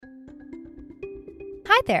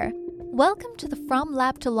Hi there! Welcome to the From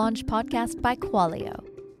Lab to Launch podcast by Qualio,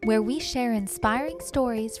 where we share inspiring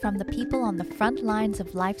stories from the people on the front lines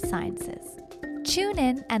of life sciences. Tune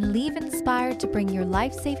in and leave inspired to bring your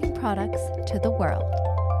life-saving products to the world.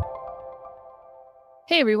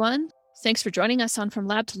 Hey everyone, thanks for joining us on From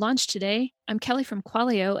Lab to Launch today. I'm Kelly from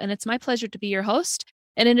Qualio, and it's my pleasure to be your host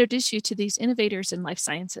and introduce you to these innovators in life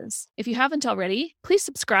sciences. If you haven't already, please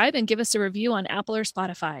subscribe and give us a review on Apple or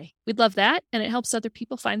Spotify. We'd love that, and it helps other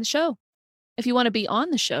people find the show. If you want to be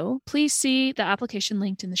on the show, please see the application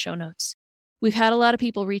linked in the show notes. We've had a lot of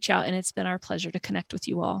people reach out, and it's been our pleasure to connect with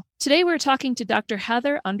you all. Today, we're talking to Dr.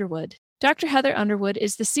 Heather Underwood. Dr. Heather Underwood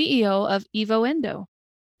is the CEO of EvoEndo.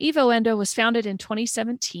 EvoEndo was founded in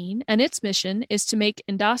 2017, and its mission is to make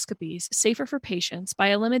endoscopies safer for patients by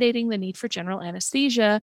eliminating the need for general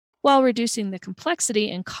anesthesia while reducing the complexity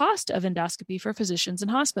and cost of endoscopy for physicians and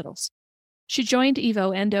hospitals. She joined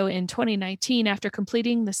EvoEndo in 2019 after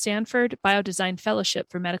completing the Stanford Biodesign Fellowship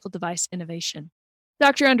for Medical Device Innovation.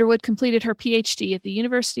 Dr. Underwood completed her PhD at the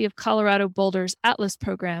University of Colorado Boulder's ATLAS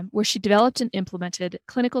program, where she developed and implemented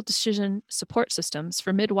clinical decision support systems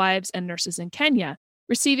for midwives and nurses in Kenya,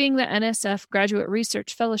 receiving the NSF Graduate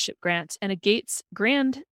Research Fellowship Grant and a Gates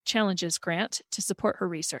Grand Challenges Grant to support her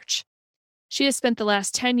research. She has spent the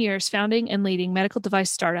last 10 years founding and leading medical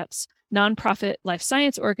device startups, nonprofit life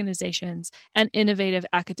science organizations, and innovative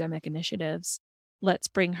academic initiatives. Let's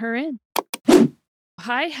bring her in.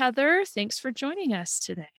 Hi, Heather. Thanks for joining us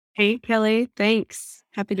today. Hey, Kelly. Thanks.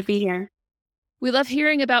 Happy to be here. We love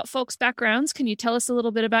hearing about folks' backgrounds. Can you tell us a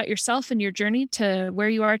little bit about yourself and your journey to where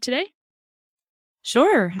you are today?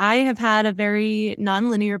 Sure. I have had a very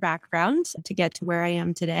nonlinear background to get to where I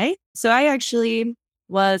am today. So I actually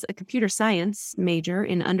was a computer science major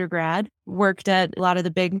in undergrad, worked at a lot of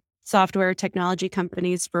the big software technology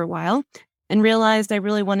companies for a while, and realized I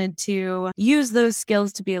really wanted to use those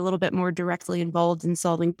skills to be a little bit more directly involved in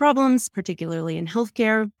solving problems, particularly in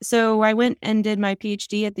healthcare. So I went and did my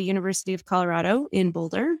PhD at the University of Colorado in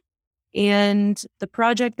Boulder. And the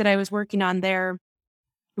project that I was working on there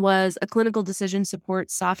was a clinical decision support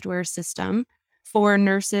software system for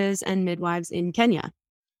nurses and midwives in Kenya.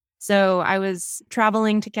 So I was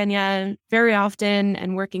traveling to Kenya very often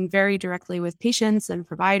and working very directly with patients and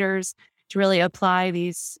providers to really apply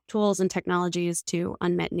these tools and technologies to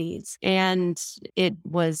unmet needs. And it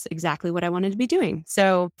was exactly what I wanted to be doing.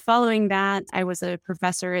 So following that, I was a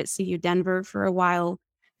professor at CU Denver for a while,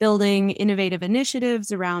 building innovative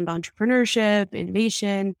initiatives around entrepreneurship,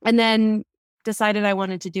 innovation, and then decided I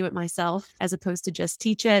wanted to do it myself as opposed to just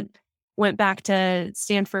teach it. Went back to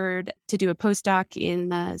Stanford to do a postdoc in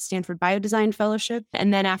the Stanford Biodesign Fellowship.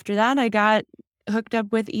 And then after that, I got hooked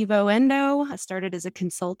up with EvoEndo. I started as a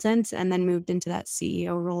consultant and then moved into that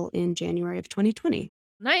CEO role in January of 2020.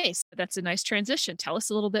 Nice. That's a nice transition. Tell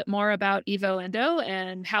us a little bit more about EvoEndo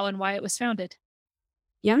and how and why it was founded.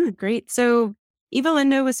 Yeah, great. So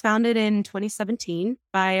EvoEndo was founded in 2017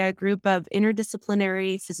 by a group of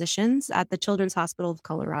interdisciplinary physicians at the Children's Hospital of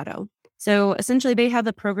Colorado. So essentially, they have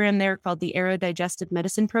a program there called the Aerodigestive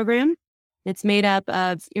Medicine Program. It's made up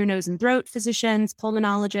of ear, nose, and throat physicians,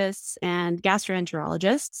 pulmonologists, and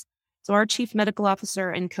gastroenterologists. So our chief medical officer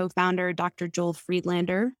and co-founder, Dr. Joel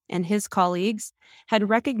Friedlander, and his colleagues had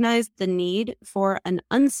recognized the need for an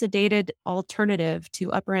unsedated alternative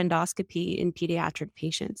to upper endoscopy in pediatric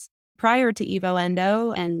patients. Prior to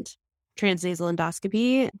EvoEndo and transnasal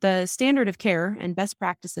endoscopy, the standard of care and best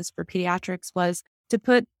practices for pediatrics was to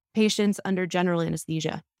put patients under general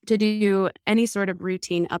anesthesia to do any sort of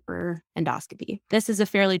routine upper endoscopy. This is a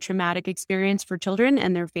fairly traumatic experience for children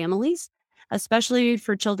and their families, especially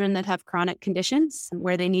for children that have chronic conditions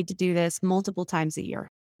where they need to do this multiple times a year.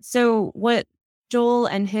 So what Joel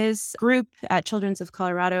and his group at Children's of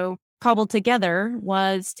Colorado cobbled together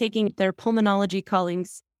was taking their pulmonology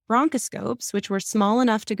colleagues' bronchoscopes, which were small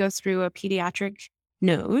enough to go through a pediatric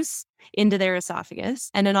nose into their esophagus,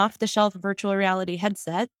 and an off-the-shelf virtual reality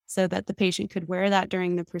headset so that the patient could wear that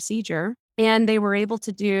during the procedure. And they were able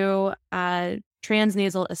to do a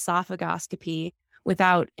transnasal esophagoscopy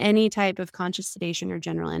without any type of conscious sedation or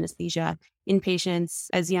general anesthesia in patients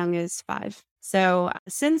as young as 5. So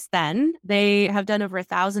since then, they have done over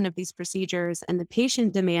 1,000 of these procedures, and the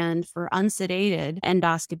patient demand for unsedated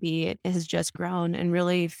endoscopy has just grown and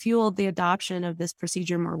really fueled the adoption of this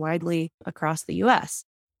procedure more widely across the U.S.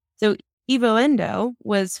 So EvoEndo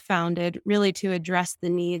was founded really to address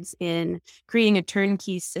the needs in creating a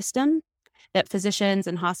turnkey system that physicians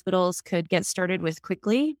and hospitals could get started with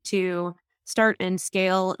quickly to start and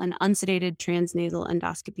scale an unsedated transnasal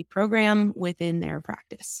endoscopy program within their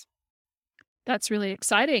practice. That's really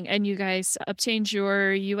exciting. And you guys obtained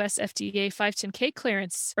your US FDA 510K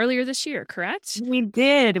clearance earlier this year, correct? We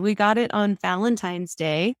did. We got it on Valentine's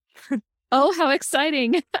Day. Oh, how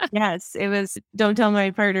exciting. Yes, it was. Don't tell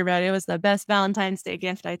my partner about it. It was the best Valentine's Day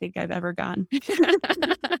gift I think I've ever gotten.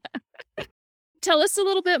 Tell us a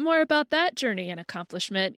little bit more about that journey and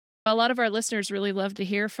accomplishment. A lot of our listeners really love to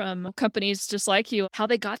hear from companies just like you, how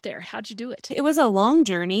they got there. How'd you do it? It was a long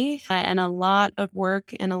journey and a lot of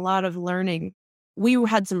work and a lot of learning. We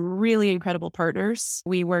had some really incredible partners.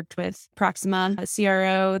 We worked with Proxima, a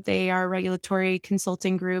CRO. They are a regulatory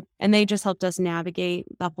consulting group, and they just helped us navigate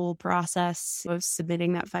the whole process of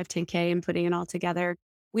submitting that 510K and putting it all together.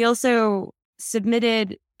 We also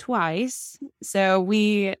submitted twice. So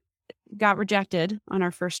we got rejected on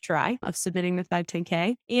our first try of submitting the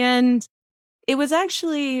 510K. And it was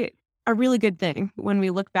actually a really good thing when we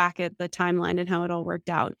look back at the timeline and how it all worked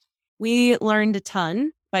out. We learned a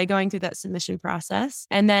ton by going through that submission process.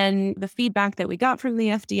 And then the feedback that we got from the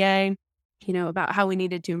FDA, about how we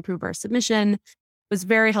needed to improve our submission was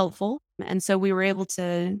very helpful. And so we were able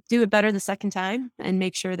to do it better the second time and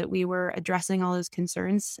make sure that we were addressing all those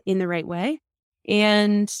concerns in the right way.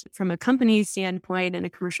 And from a company standpoint and a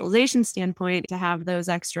commercialization standpoint, to have those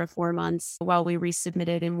extra 4 months while we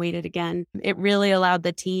resubmitted and waited again, it really allowed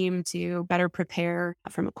the team to better prepare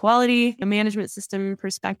from a quality management system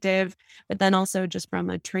perspective, but then also just from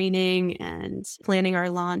a training and planning our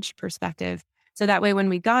launch perspective. So that way, when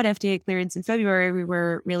we got FDA clearance in February, we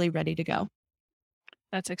were really ready to go.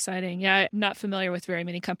 That's exciting. Yeah, I'm not familiar with very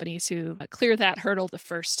many companies who clear that hurdle the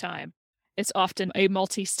first time. It's often a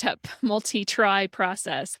multi-step, multi-try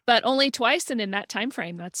process, but only twice and in that time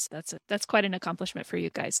frame. That's quite an accomplishment for you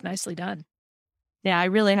guys. Nicely done. Yeah, I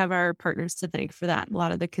really have our partners to thank for that. A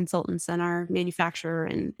lot of the consultants and our manufacturer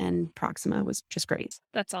and Proxima was just great.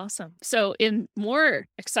 That's awesome. So in more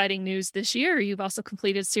exciting news this year, you've also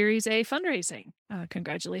completed Series A fundraising.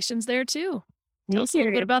 Congratulations there too. Tell us a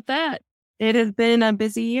little bit about that. It has been a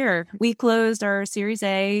busy year. We closed our Series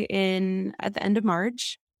A at the end of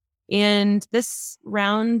March. And this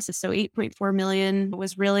round, so $8.4 million,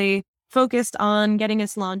 was really focused on getting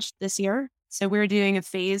us launched this year. So we're doing a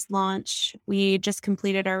phased launch. We just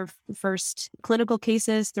completed our first clinical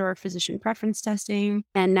cases through our physician preference testing.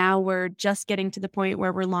 And now we're just getting to the point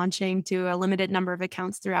where we're launching to a limited number of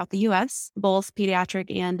accounts throughout the US, both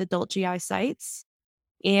pediatric and adult GI sites.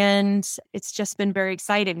 And it's just been very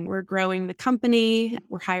exciting. We're growing the company.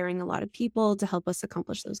 We're hiring a lot of people to help us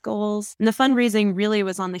accomplish those goals. And the fundraising really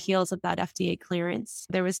was on the heels of that FDA clearance.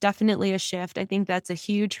 There was definitely a shift. I think that's a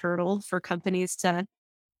huge hurdle for companies to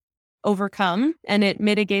overcome, and it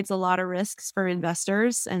mitigates a lot of risks for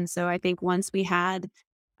investors. And so I think once we had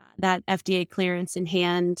that FDA clearance in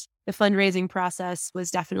hand, the fundraising process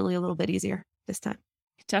was definitely a little bit easier this time.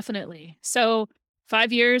 Definitely. So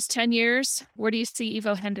 5 years, 10 years, where do you see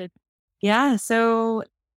Evo headed? Yeah, so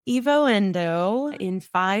Evo Endo in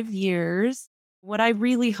 5 years, what I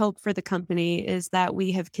really hope for the company is that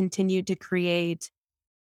we have continued to create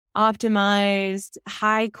optimized,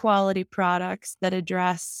 high quality products that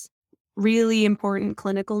address really important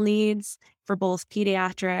clinical needs for both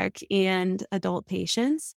pediatric and adult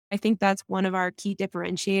patients. I think that's one of our key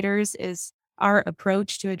differentiators is our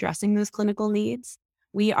approach to addressing those clinical needs.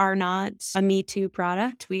 We are not a Me Too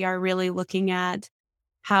product. We are really looking at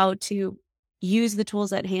how to use the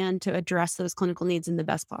tools at hand to address those clinical needs in the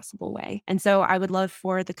best possible way. And so I would love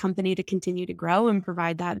for the company to continue to grow and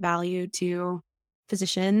provide that value to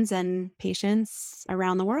physicians and patients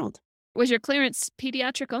around the world. Was your clearance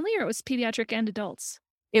pediatric only, or it was pediatric and adults?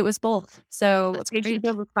 It was both. So patients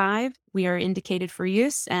over 5, we are indicated for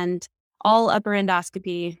use, and all upper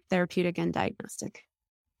endoscopy, therapeutic and diagnostic.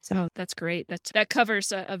 So that's great. That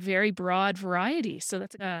covers a very broad variety. So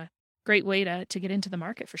that's a great way to get into the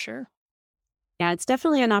market for sure. Yeah, it's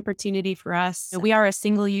definitely an opportunity for us. We are a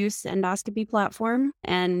single-use endoscopy platform,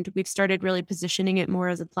 and we've started really positioning it more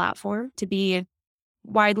as a platform to be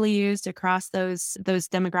widely used across those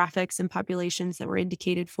demographics and populations that we're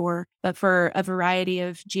indicated for, but for a variety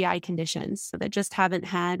of GI conditions that just haven't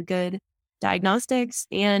had good diagnostics,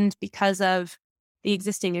 and because of the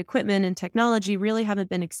existing equipment and technology really haven't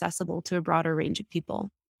been accessible to a broader range of people.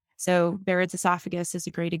 So Barrett's esophagus is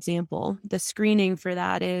a great example. The screening for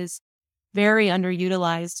that is very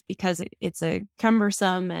underutilized because it's a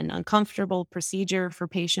cumbersome and uncomfortable procedure for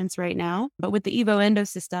patients right now. But with the Evo Endo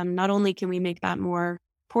system, not only can we make that more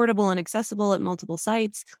portable and accessible at multiple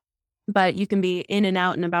sites, but you can be in and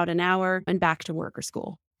out in about an hour and back to work or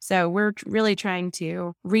school. So we're really trying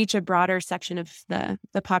to reach a broader section of the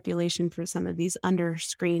population for some of these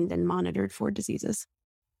under-screened and monitored for diseases.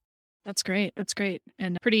 That's great. That's great.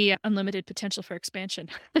 And pretty unlimited potential for expansion.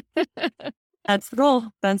 That's the goal.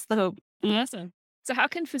 That's the hope. Awesome. So how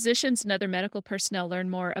can physicians and other medical personnel learn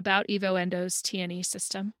more about Evo Endo's TNE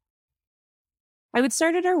system? I would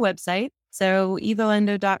start at our website. So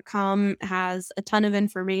evoendo.com has a ton of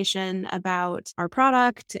information about our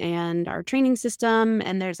product and our training system.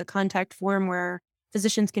 And there's a contact form where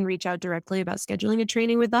physicians can reach out directly about scheduling a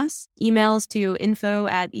training with us. Emails to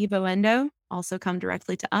info@evoendo also come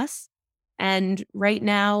directly to us. And right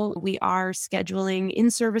now we are scheduling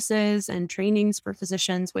in-services and trainings for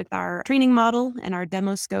physicians with our training model and our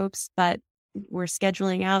demo scopes, but we're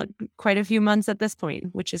scheduling out quite a few months at this point,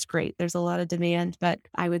 which is great. There's a lot of demand, but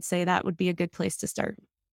I would say that would be a good place to start.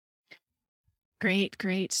 Great,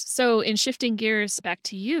 great. So in shifting gears back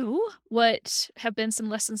to you, what have been some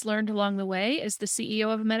lessons learned along the way as the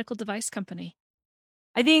CEO of a medical device company?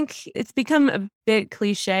 I think it's become a bit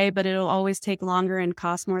cliche, but it'll always take longer and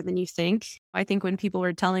cost more than you think. I think when people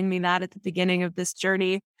were telling me that at the beginning of this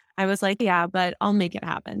journey, I was like, yeah, but I'll make it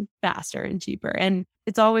happen faster and cheaper. And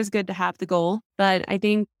it's always good to have the goal. But I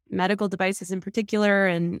think medical devices in particular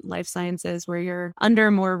and life sciences where you're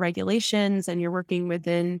under more regulations and you're working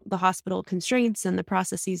within the hospital constraints and the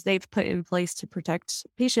processes they've put in place to protect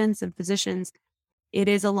patients and physicians, it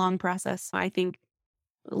is a long process. I think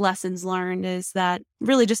lessons learned is that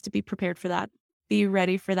really just to be prepared for that, be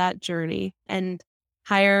ready for that journey and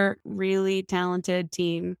hire really talented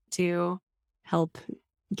team to help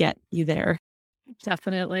get you there.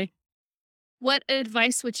 Definitely. What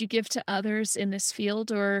advice would you give to others in this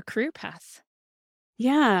field or career path?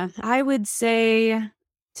 Yeah, I would say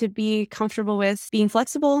to be comfortable with being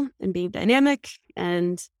flexible and being dynamic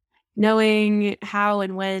and knowing how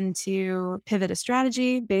and when to pivot a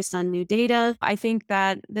strategy based on new data. I think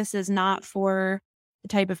that this is not for the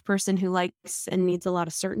type of person who likes and needs a lot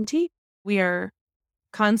of certainty. We are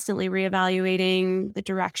constantly reevaluating the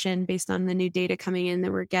direction based on the new data coming in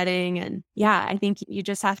that we're getting. And yeah, I think you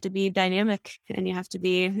just have to be dynamic and you have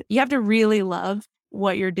to really love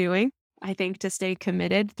what you're doing. I think to stay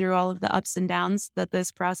committed through all of the ups and downs that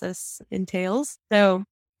this process entails. So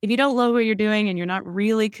if you don't love what you're doing and you're not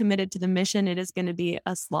really committed to the mission, it is going to be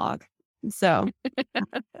a slog. So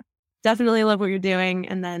definitely love what you're doing.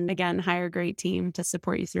 And then again, hire a great team to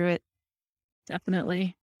support you through it.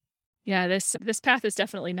 Definitely. Yeah, this path is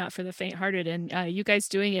definitely not for the faint-hearted. And you guys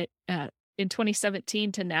doing it in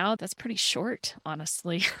 2017 to now, that's pretty short,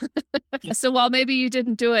 honestly. So while maybe you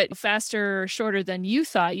didn't do it faster or shorter than you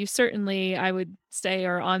thought, you certainly, I would say,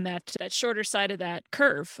 are on that shorter side of that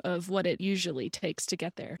curve of what it usually takes to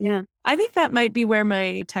get there. Yeah, I think that might be where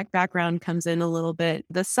my tech background comes in a little bit.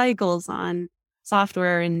 The cycles on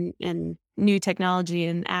software and new technology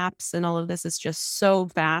and apps and all of this is just so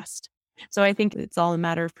fast. So I think it's all a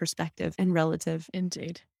matter of perspective and relative.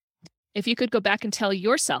 Indeed. If you could go back and tell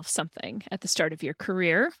yourself something at the start of your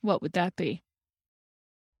career, what would that be?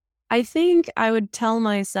 I think I would tell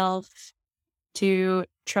myself to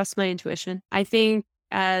trust my intuition. I think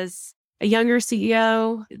as a younger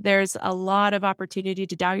CEO, there's a lot of opportunity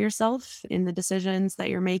to doubt yourself in the decisions that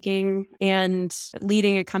you're making, and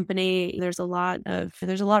leading a company, there's a lot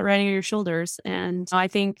riding on your shoulders. And I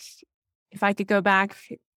think if I could go back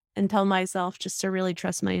and tell myself just to really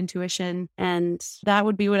trust my intuition, and that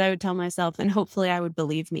would be what I would tell myself. And hopefully I would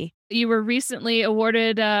believe me. You were recently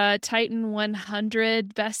awarded Titan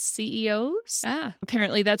 100 Best CEOs.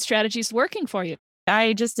 Apparently that strategy is working for you.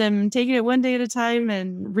 I just am taking it one day at a time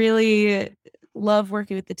and really love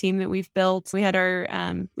working with the team that we've built. We had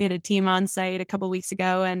a team on site a couple of weeks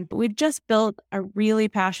ago, and we've just built a really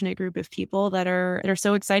passionate group of people that are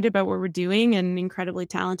so excited about what we're doing and incredibly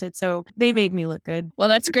talented. So they made me look good. Well,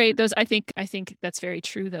 that's great. I think that's very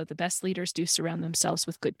true, though. The best leaders do surround themselves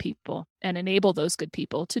with good people and enable those good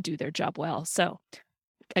people to do their job well. So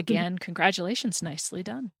again, congratulations. Nicely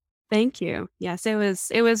done. Thank you. Yes, it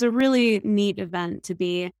was a really neat event to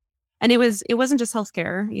be. And it wasn't just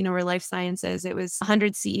healthcare, or life sciences. It was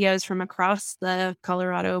 100 CEOs from across the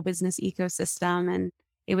Colorado business ecosystem. And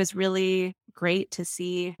it was really great to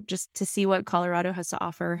see what Colorado has to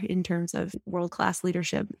offer in terms of world-class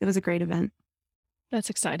leadership. It was a great event. That's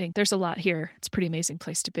exciting. There's a lot here. It's a pretty amazing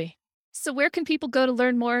place to be. So where can people go to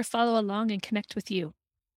learn more, follow along, and connect with you?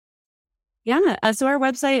 Yeah. So our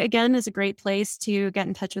website, again, is a great place to get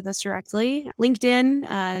in touch with us directly.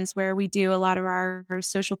 LinkedIn is where we do a lot of our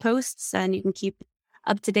social posts, and you can keep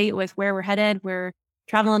up to date with where we're headed. We're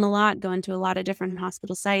traveling a lot, going to a lot of different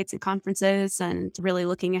hospital sites and conferences, and really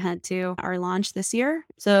looking ahead to our launch this year.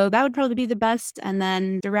 So that would probably be the best. And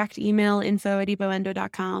then direct email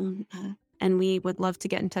info@evoendo.com. And we would love to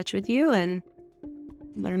get in touch with you and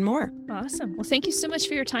learn more. Awesome. Well, thank you so much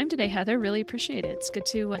for your time today, Heather. Really appreciate it. It's good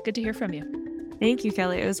to hear from you. Thank you,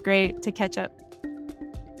 Kelly. It was great to catch up.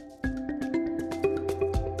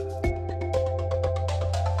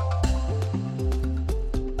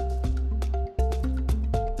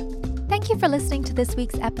 Thank you for listening to this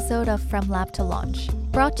week's episode of From Lab to Launch,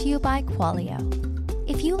 brought to you by Qualio.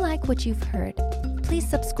 If you like what you've heard, please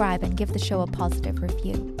subscribe and give the show a positive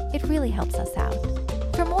review. It really helps us out.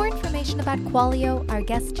 For more information about Qualio, our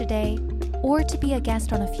guest today, or to be a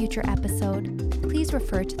guest on a future episode, please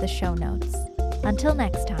refer to the show notes. Until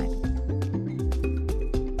next time.